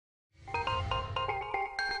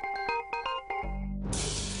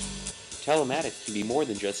Telematics can be more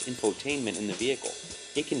than just infotainment in the vehicle.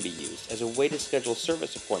 It can be used as a way to schedule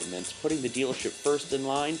service appointments, putting the dealership first in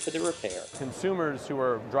line for the repair. Consumers who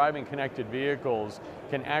are driving connected vehicles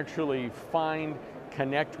can actually find,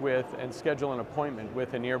 connect with, and schedule an appointment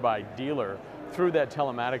with a nearby dealer through that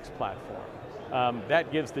telematics platform.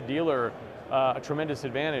 That gives the dealer a tremendous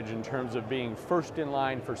advantage in terms of being first in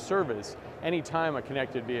line for service anytime a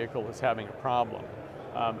connected vehicle is having a problem.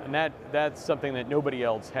 And that's something that nobody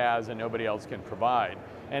else has and nobody else can provide.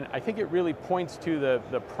 And I think it really points to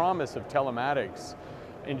the promise of telematics,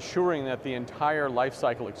 ensuring that the entire life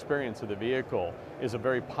cycle experience of the vehicle is a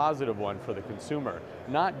very positive one for the consumer,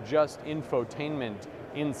 not just infotainment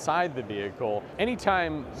inside the vehicle.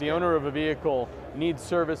 Anytime the owner of a vehicle needs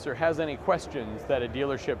service or has any questions that a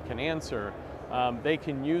dealership can answer, they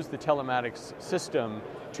can use the telematics system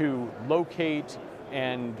to locate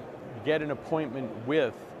and get an appointment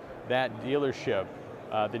with that dealership,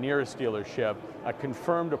 the nearest dealership, a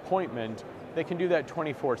confirmed appointment. They can do that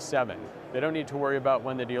 24/7. They don't need to worry about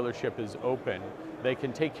when the dealership is open. They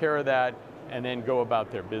can take care of that and then go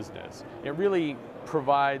about their business. It really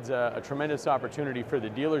provides a tremendous opportunity for the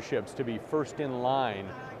dealerships to be first in line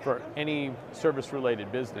for any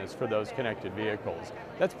service-related business for those connected vehicles.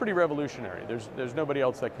 That's pretty revolutionary. There's nobody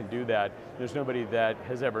else that can do that. There's nobody that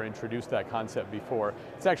has ever introduced that concept before.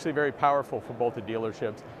 It's actually very powerful for both the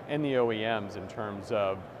dealerships and the OEMs in terms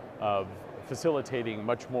of facilitating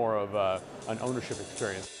much more of an ownership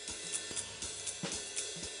experience.